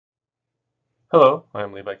Hello, I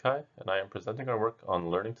am Levi Kai, and I am presenting our work on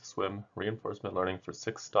learning to swim reinforcement learning for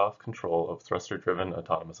six-staff control of thruster-driven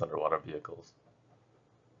autonomous underwater vehicles.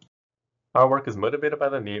 Our work is motivated by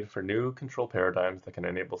the need for new control paradigms that can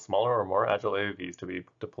enable smaller or more agile AUVs to be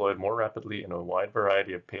deployed more rapidly in a wide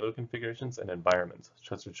variety of payload configurations and environments,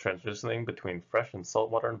 such as transitioning between fresh and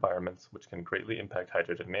saltwater environments, which can greatly impact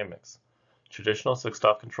hydrodynamics. Traditional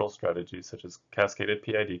six-staff control strategies, such as cascaded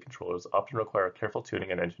PID controllers, often require careful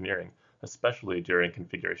tuning and engineering, especially during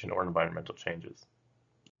configuration or environmental changes.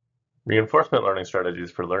 Reinforcement learning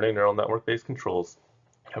strategies for learning neural network-based controls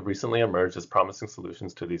have recently emerged as promising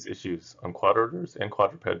solutions to these issues on quadrupeds and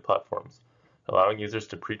quadruped platforms, allowing users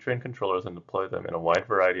to pre-train controllers and deploy them in a wide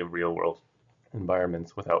variety of real-world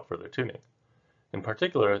environments without further tuning. In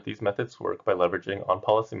particular, these methods work by leveraging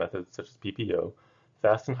on-policy methods such as PPO,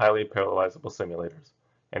 fast and highly parallelizable simulators,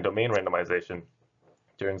 and domain randomization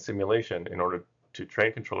during simulation in order to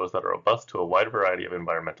train controllers that are robust to a wide variety of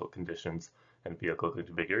environmental conditions and vehicle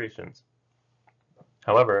configurations.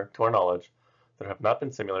 However, to our knowledge, there have not been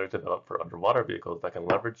simulators developed for underwater vehicles that can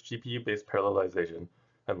leverage GPU-based parallelization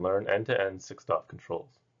and learn end-to-end six-stop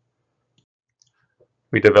controls.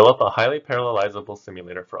 We develop a highly parallelizable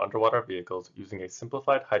simulator for underwater vehicles using a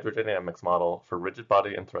simplified hydrodynamics model for rigid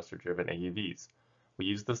body and thruster-driven AUVs. We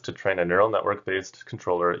use this to train a neural network-based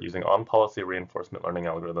controller using on-policy reinforcement learning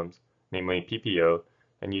algorithms, namely PPO,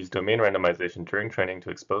 and use domain randomization during training to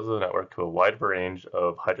expose the network to a wide range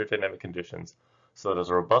of hydrodynamic conditions so that it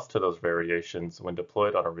is robust to those variations when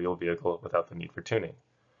deployed on a real vehicle without the need for tuning.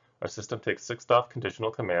 Our system takes six-stop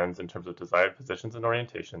conditional commands in terms of desired positions and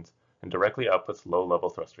orientations and directly outputs low-level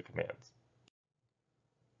thruster commands.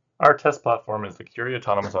 Our test platform is the Curie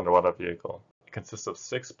Autonomous Underwater Vehicle. It consists of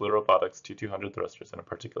 6 Blue Robotics T200 thrusters in a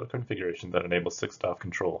particular configuration that enables six-stop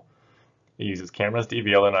control. It uses cameras,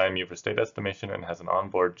 DVL, and IMU for state estimation and has an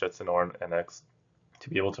onboard Jetson NX to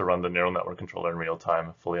be able to run the neural network controller in real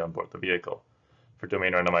time, fully on board the vehicle. For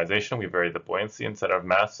domain randomization, we vary the buoyancy and center of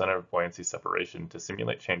mass, center of buoyancy separation to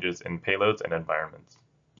simulate changes in payloads and environments.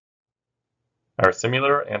 Our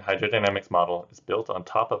simulator and hydrodynamics model is built on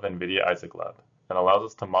top of NVIDIA Isaac Lab and allows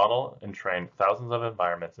us to model and train thousands of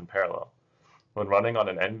environments in parallel. When running on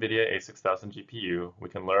an NVIDIA A6000 GPU, we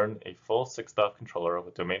can learn a full six-stop controller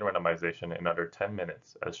with domain randomization in under 10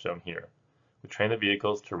 minutes, as shown here. We train the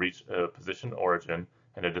vehicles to reach a position origin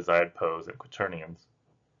and a desired pose in quaternions.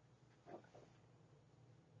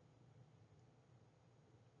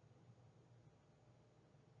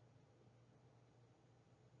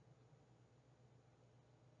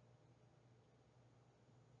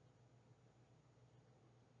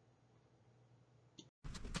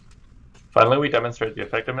 Finally, we demonstrate the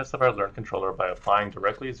effectiveness of our Learn controller by applying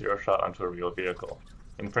directly zero-shot onto a real vehicle.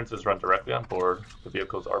 Inference is run directly on board. The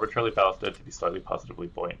vehicle is arbitrarily ballasted to be slightly positively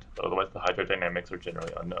buoyant, but otherwise the hydrodynamics are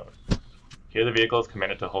generally unknown. Here the vehicle is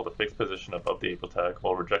commanded to hold a fixed position above the able tag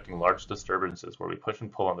while rejecting large disturbances where we push and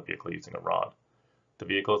pull on the vehicle using a rod. The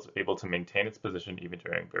vehicle is able to maintain its position even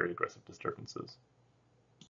during very aggressive disturbances.